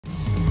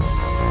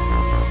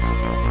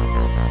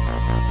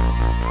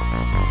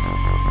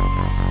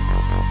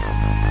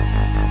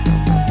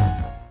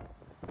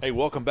Hey,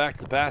 welcome back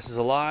to The Past is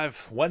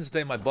Alive.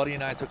 Wednesday, my buddy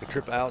and I took a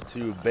trip out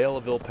to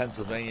Belleville,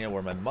 Pennsylvania,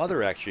 where my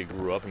mother actually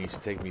grew up and used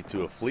to take me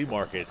to a flea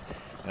market.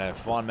 And I have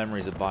fond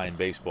memories of buying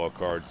baseball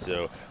cards.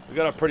 So we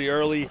got up pretty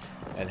early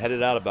and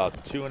headed out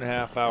about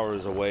 2.5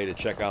 hours away to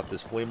check out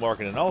this flea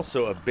market and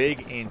also a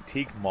big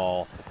antique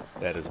mall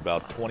that is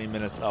about 20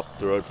 minutes up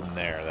the road from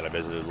there that I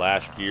visited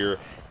last year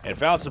and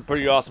found some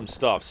pretty awesome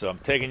stuff. So I'm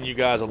taking you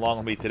guys along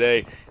with me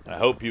today, and I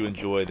hope you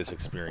enjoy this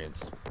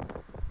experience.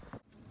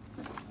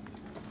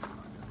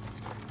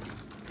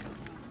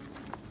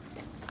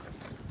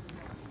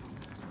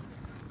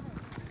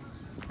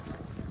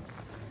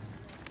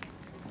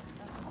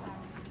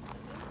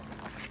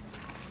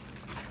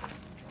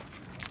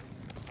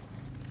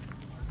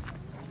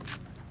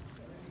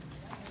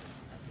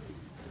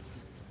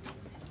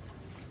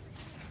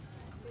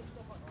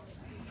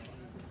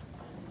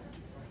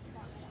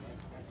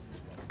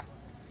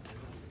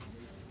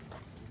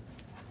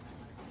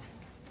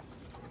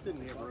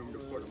 Didn't have room to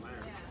put them out,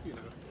 you know.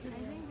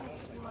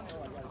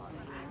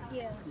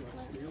 Yeah.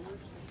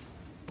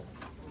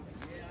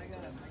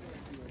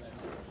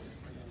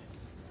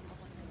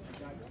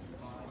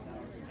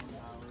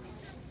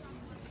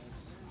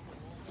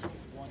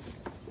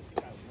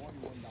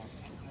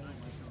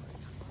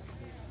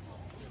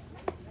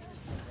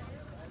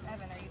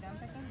 Evan, are you done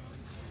picking?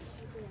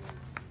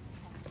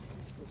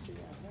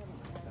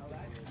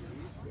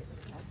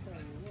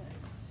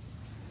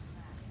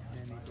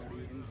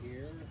 Anybody in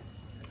here?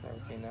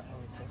 Haven't seen that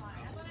one before.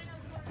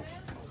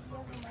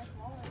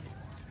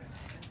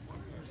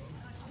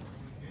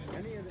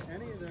 Any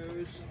of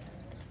those?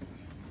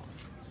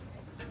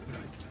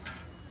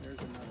 There's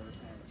another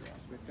autograph,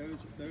 but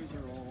those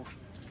are all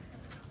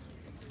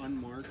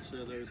unmarked, so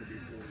those will be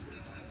forwarded.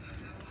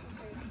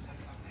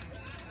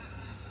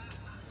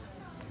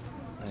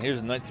 And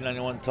here's a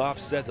 1991 top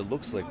set that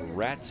looks like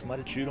rats might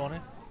have chewed on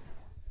it.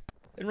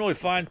 Didn't really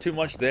find too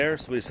much there,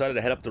 so we decided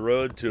to head up the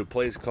road to a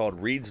place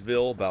called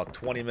Reedsville, about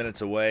 20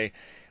 minutes away,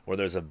 where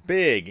there's a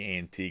big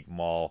antique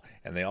mall,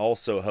 and they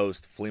also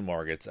host flea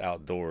markets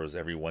outdoors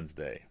every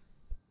Wednesday.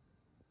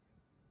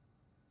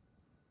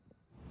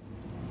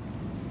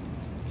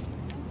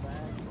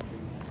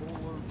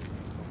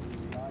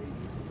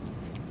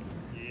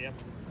 Yep.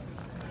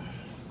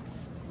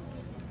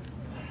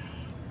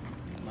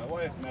 My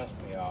wife messed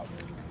me up.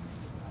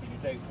 Can you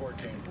take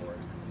 14 for it?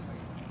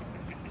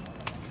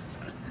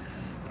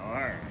 All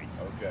right.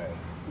 Okay.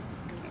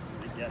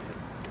 There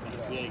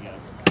you go.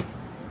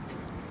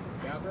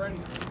 Catherine?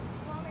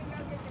 Want me to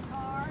go get the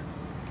car?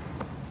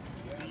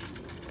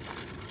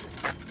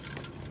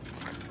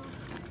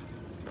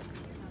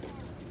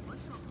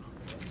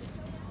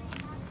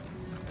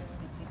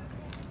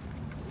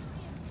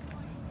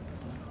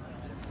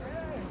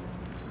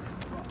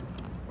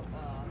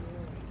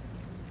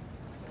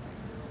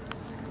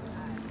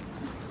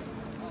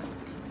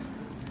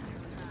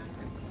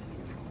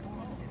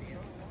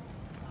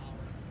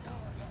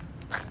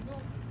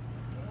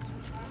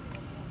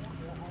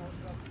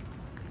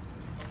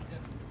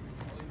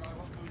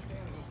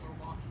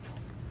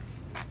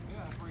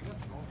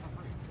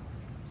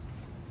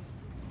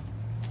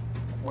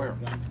 Where?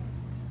 That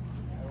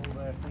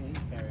old thing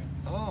he's carrying.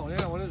 Oh,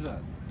 yeah, what is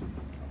that?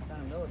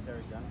 Kind of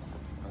military gun.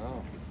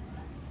 Oh.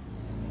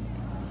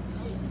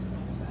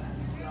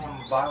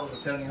 Bible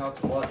is telling you how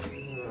to watch.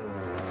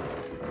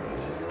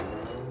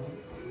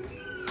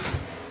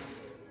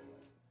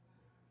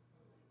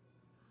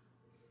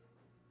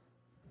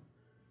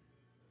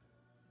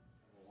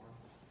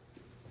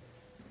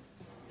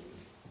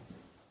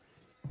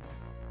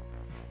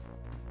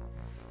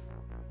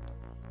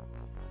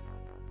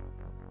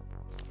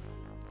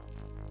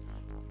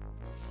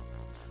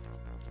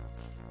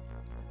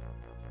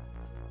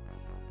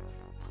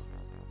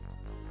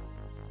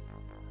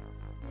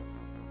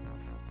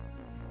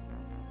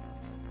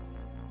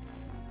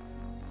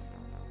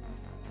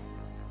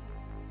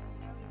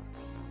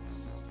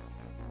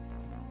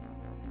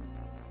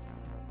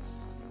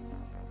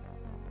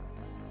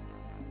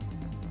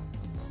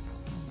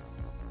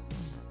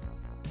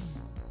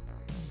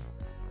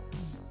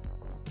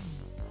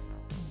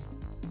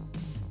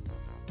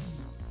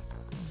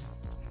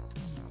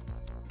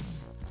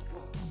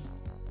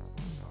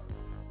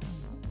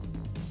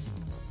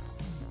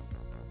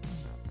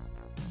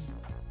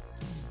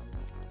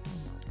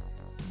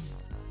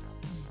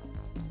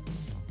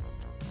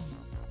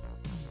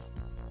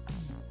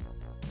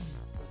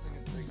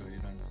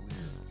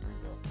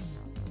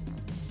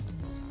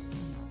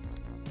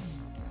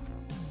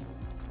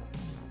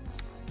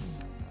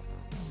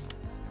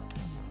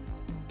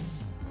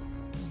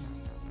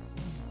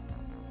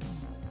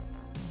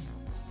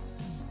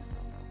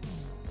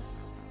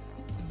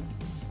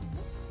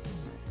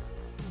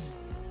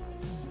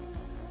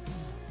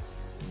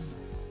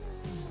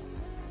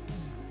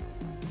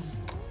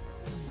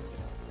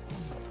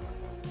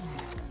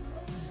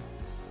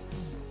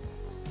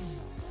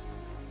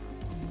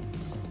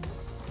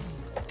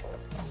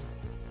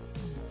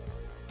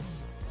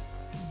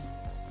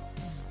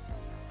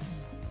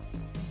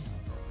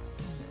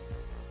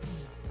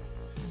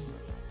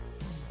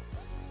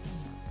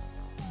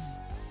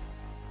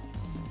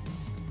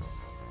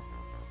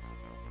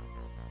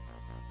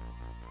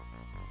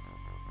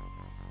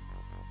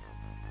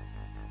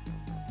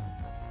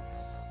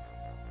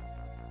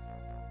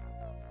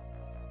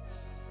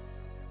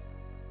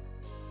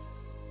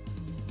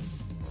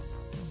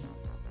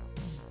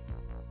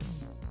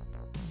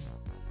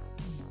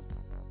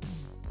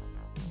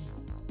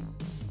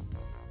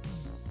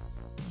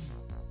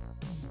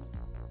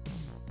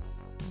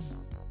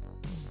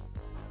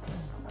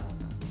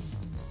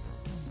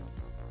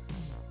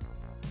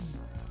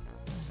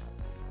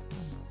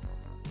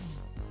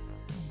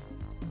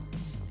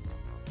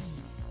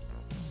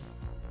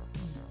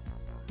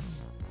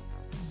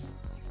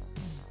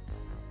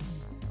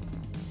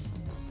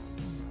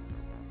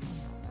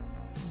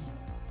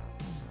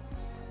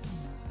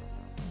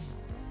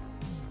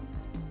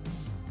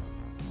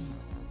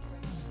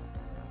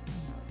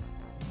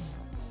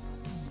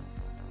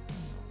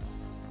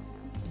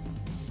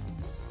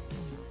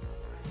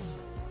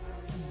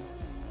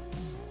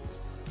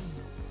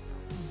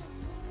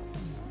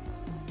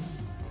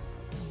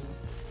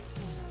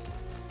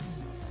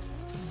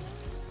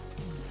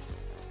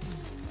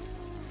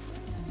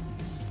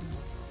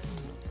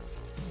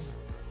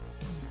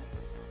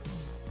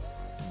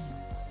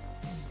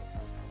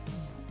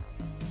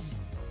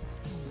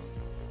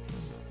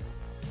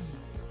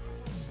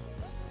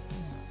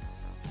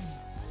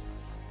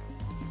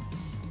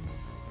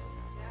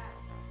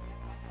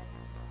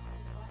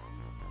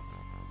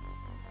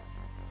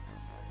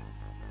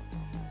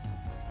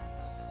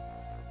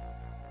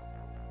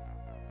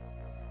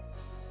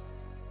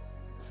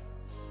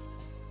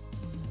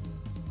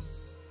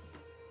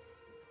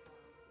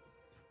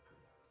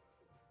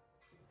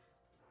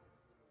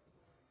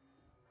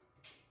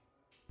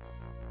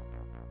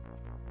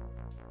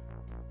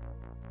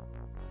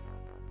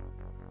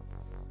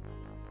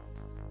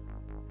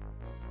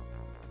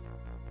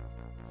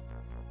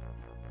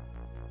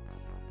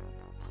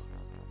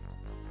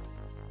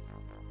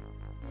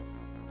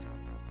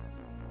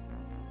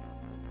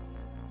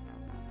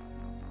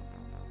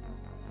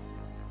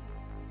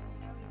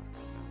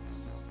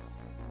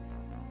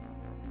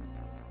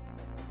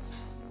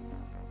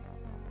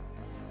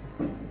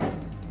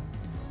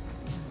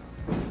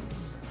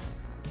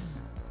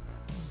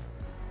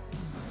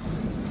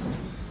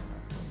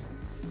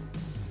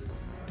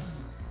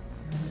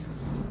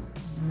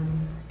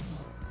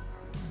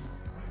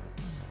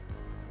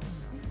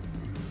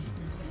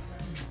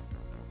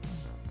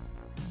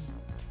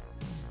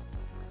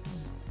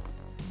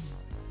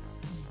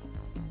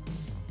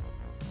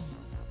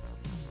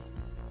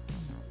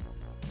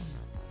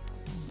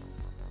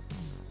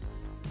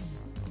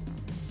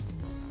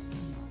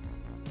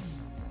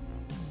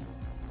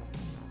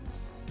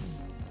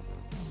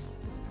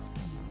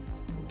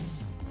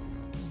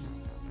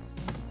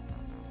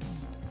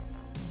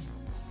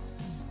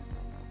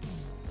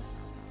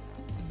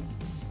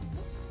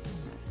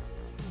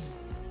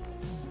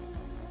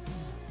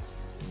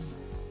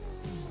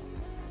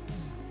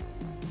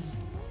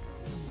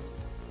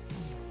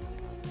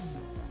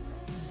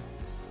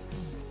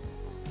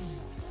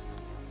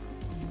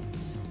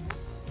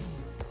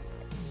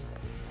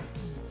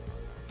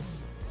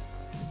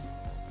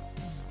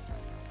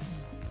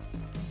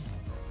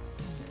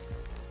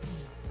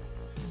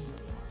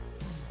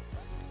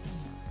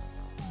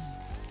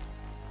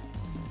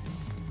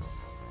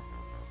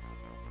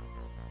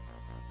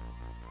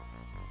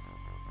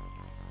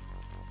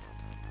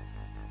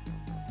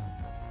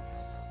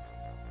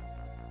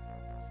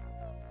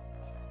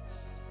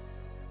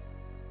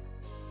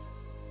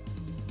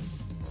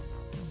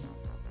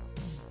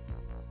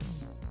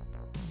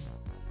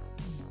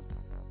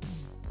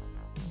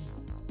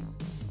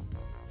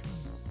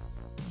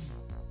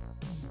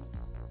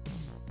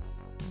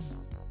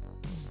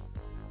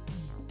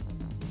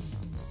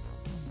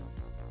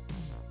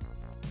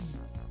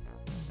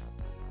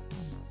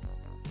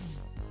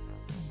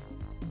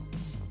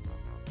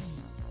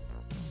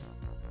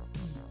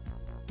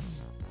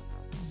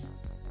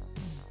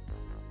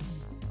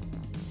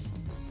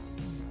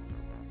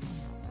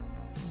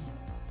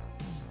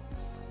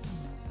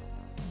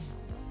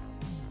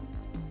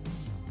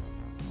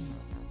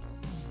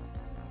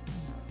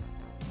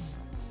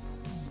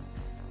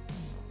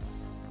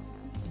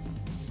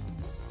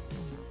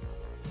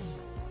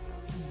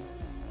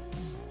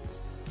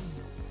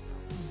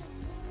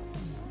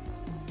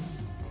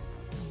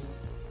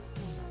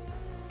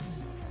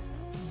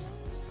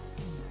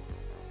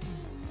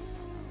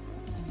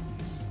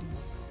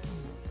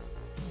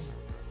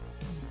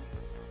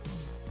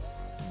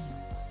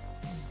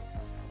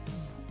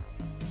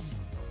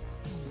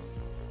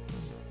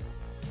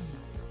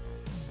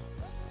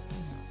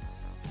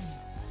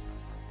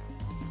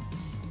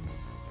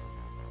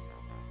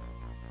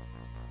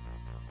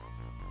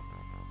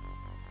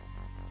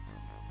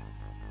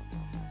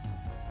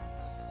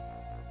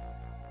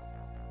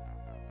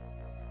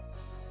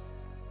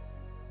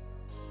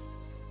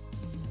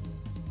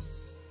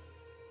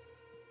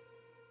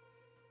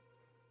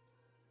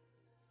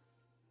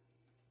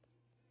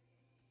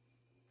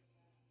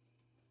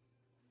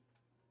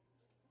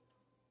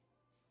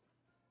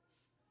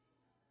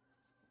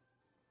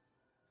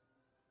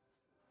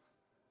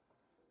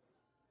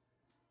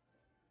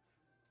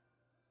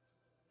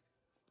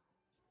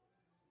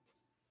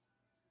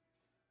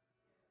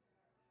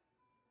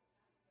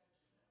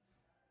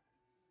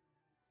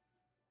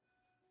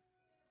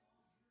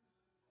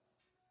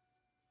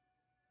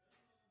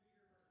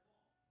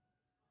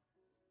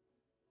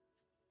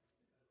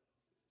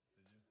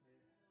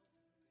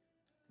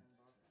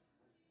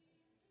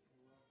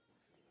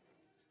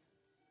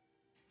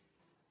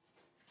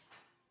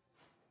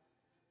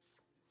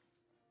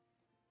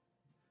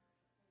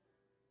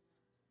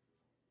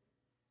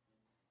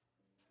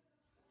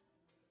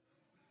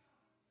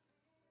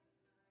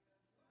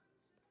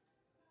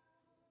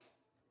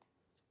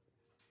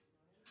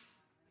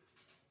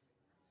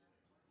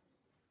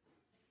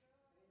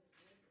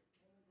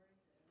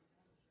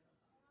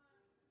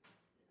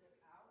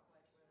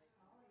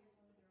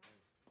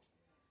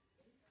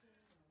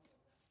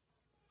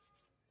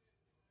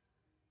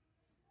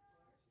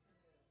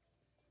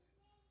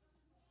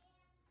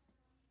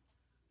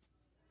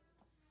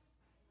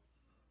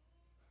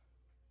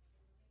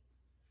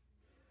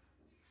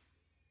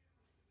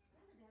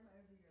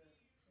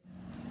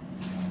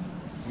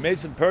 Made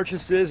some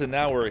purchases and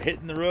now we're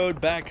hitting the road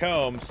back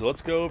home, so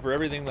let's go over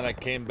everything that I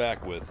came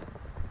back with.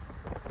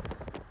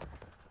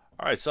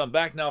 Alright, so I'm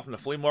back now from the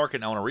flea market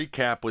and I want to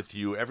recap with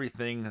you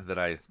everything that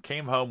I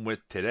came home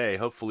with today.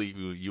 Hopefully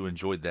you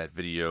enjoyed that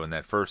video and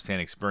that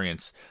first-hand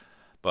experience.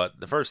 But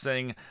the first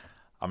thing,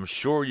 I'm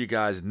sure you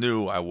guys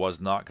knew I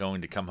was not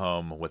going to come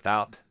home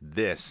without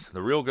this.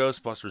 The Real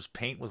Ghostbusters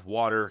Paint with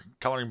Water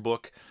coloring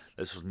book.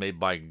 This was made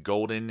by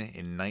Golden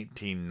in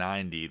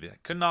 1990. I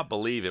could not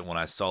believe it when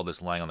I saw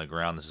this lying on the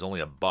ground. This is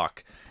only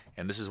 $1,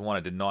 and this is one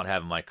I did not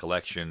have in my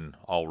collection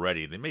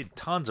already. They made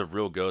tons of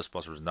Real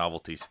Ghostbusters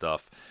novelty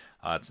stuff.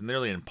 It's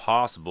nearly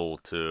impossible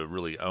to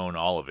really own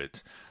all of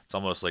it. It's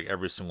almost like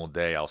every single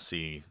day I'll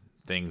see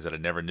things that I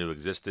never knew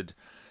existed.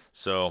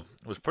 So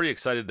I was pretty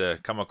excited to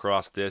come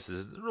across this. This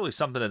is really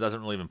something that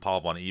doesn't really even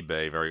pop up on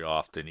eBay very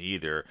often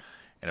either.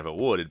 And if it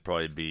would, it'd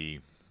probably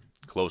be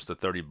close to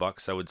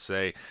 $30, I would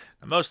say.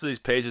 Now, most of these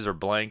pages are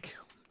blank,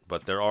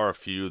 but there are a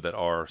few that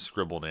are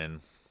scribbled in.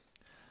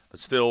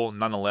 But still,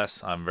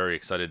 nonetheless, I'm very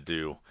excited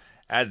to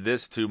add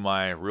this to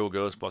my Real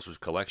Ghostbusters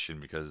collection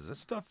because this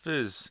stuff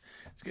it's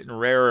getting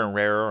rarer and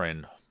rarer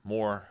and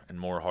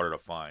more harder to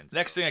find.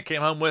 Next thing I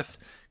came home with,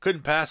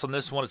 couldn't pass on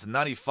this one. It's a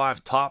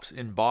 95 Topps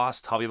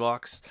embossed hobby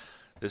box.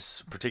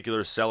 This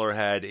particular seller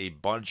had a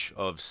bunch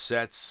of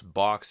sets,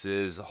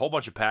 boxes, a whole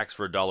bunch of packs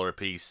for $1 a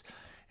piece.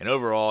 And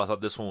overall, I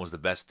thought this one was the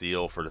best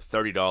deal for the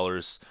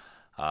 $30.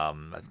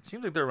 It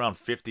seems like they're around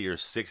 50 or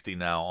 60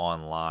 now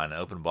online. I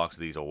opened a box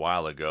of these a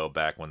while ago,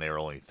 back when they were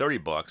only 30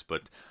 bucks.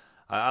 But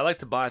I like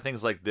to buy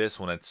things like this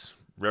when it's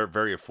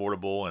very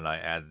affordable, and I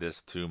add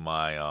this to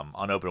my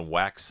unopened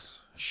wax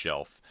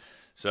shelf.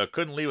 So I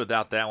couldn't leave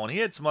without that one. He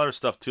had some other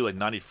stuff too, like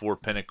 94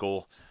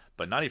 Pinnacle.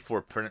 But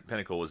 94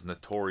 Pinnacle was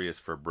notorious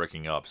for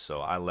breaking up,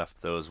 so I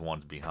left those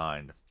ones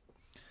behind.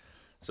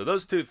 So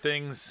those two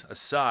things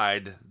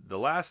aside, the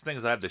last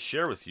things I have to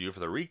share with you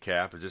for the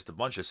recap is just a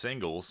bunch of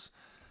singles.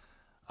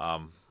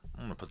 I'm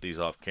going to put these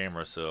off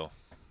camera so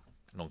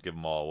I don't give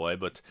them all away.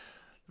 But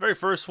the very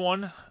first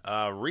one,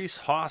 Rhys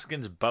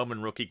Hoskins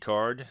Bowman rookie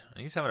card.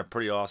 He's having a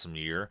pretty awesome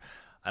year.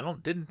 I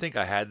didn't think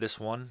I had this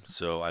one,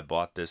 so I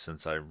bought this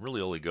since I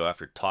really only go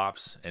after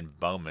Topps and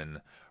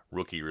Bowman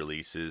rookie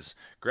releases.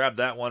 Grabbed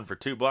that one for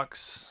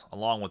 $2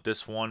 along with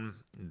this one,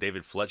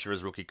 David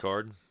Fletcher's rookie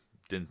card.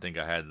 Didn't think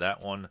I had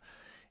that one,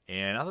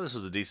 and I thought this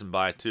was a decent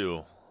buy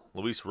too.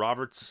 Luis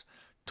Roberts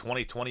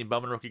 2020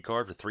 Bowman rookie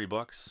card for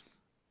 $3.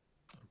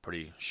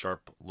 Pretty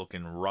sharp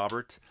looking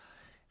Robert,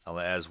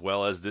 as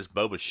well as this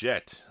Bo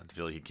Bichette. I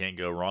feel like you can't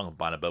go wrong with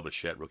buying a Bo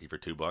Bichette rookie for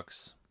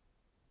 $2.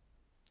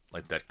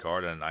 Like that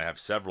card, and I have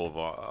several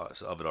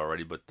of it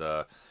already, but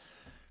for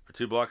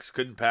 $2,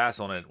 couldn't pass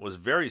on it. Was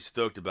very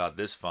stoked about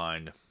this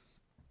find.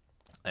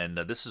 And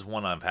this is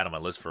one I've had on my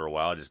list for a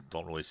while. I just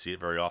don't really see it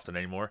very often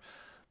anymore.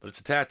 But it's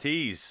a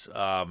Tatis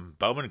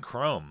Bowman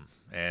Chrome.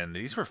 And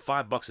these were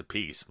 $5 a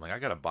piece. I'm like, I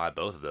got to buy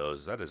both of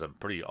those. That is a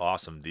pretty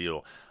awesome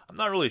deal. I'm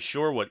not really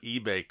sure what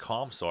eBay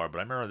comps are, but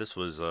I remember this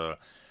was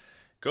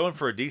going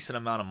for a decent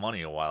amount of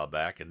money a while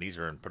back. And these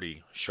are in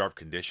pretty sharp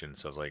condition.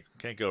 So I was like,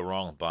 can't go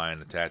wrong with buying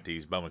the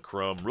Tatis Bowman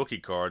Chrome rookie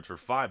cards for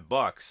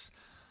 $5.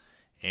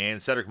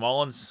 And Cedric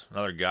Mullins,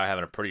 another guy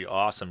having a pretty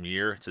awesome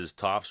year. It's his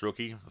Topps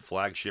rookie,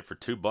 flagship for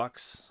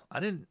 $2. I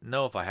didn't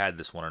know if I had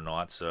this one or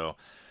not, so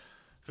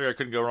I figured I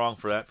couldn't go wrong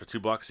for that for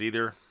 $2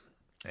 either.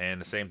 And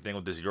the same thing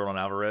with this Yordan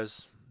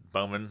Alvarez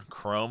Bowman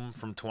Chrome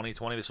from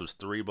 2020. This was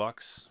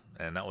 $3,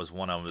 and that was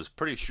one I was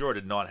pretty sure I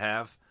did not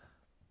have.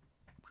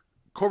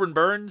 Corbin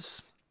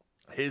Burns,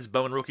 his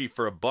Bowman rookie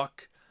for $1.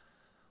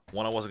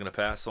 One I wasn't going to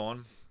pass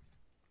on.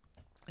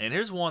 And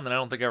here's one that I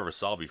don't think I ever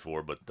saw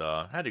before, but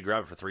I had to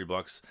grab it for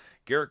 $3.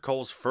 Garrett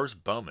Cole's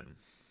first Bowman.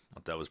 I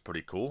thought that was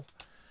pretty cool.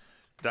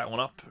 That one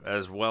up,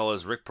 as well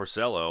as Rick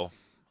Porcello.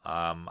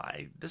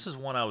 This is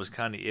one I was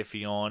kind of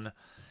iffy on.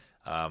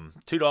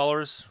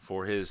 $2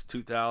 for his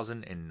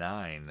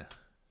 2009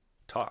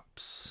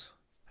 Topps.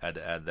 Had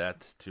to add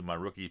that to my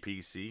rookie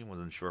PC.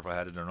 Wasn't sure if I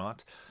had it or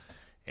not.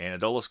 And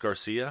Adolis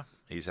Garcia.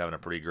 He's having a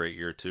pretty great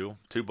year too.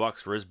 $2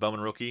 for his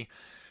Bowman rookie.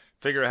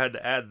 Figure I had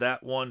to add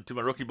that one to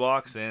my rookie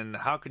box, and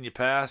how can you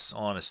pass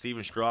on a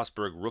Steven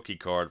Strasburg rookie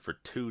card for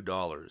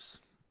 $2?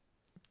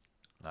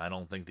 I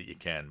don't think that you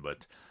can,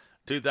 but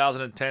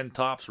 2010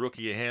 Topps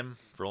rookie of him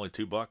for only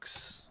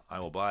 $2. I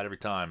will buy it every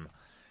time.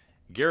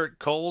 Garrett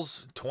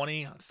Cole's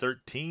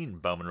 2013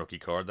 Bowman rookie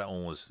card. That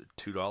one was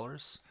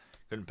 $2.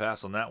 Couldn't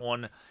pass on that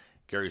one.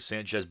 Gary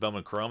Sanchez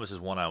Bowman Chrome. This is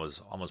one I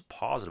was almost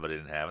positive I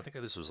didn't have. I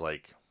think this was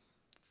like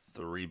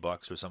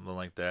 $3 or something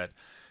like that.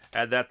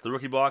 Add that to the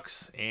rookie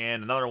box.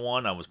 And another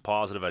one I was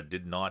positive I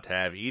did not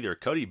have either.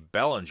 Cody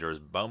Bellinger's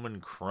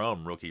Bowman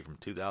Chrome rookie from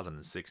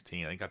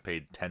 2016. I think I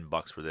paid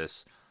 $10 for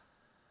this.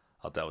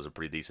 Thought that was a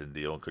pretty decent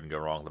deal and couldn't go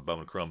wrong with the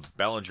Bowman Chrome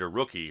Bellinger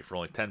rookie for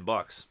only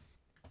 $10.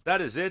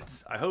 That is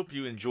it. I hope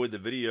you enjoyed the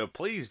video.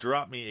 Please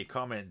drop me a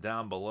comment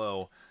down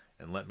below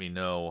and let me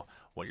know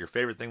what your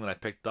favorite thing that I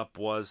picked up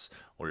was,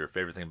 or your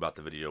favorite thing about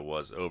the video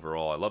was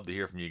overall. I love to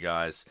hear from you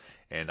guys,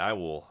 and I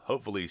will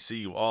hopefully see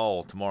you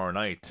all tomorrow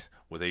night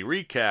with a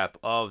recap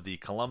of the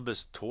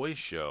Columbus Toy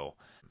Show.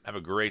 Have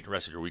a great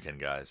rest of your weekend,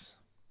 guys.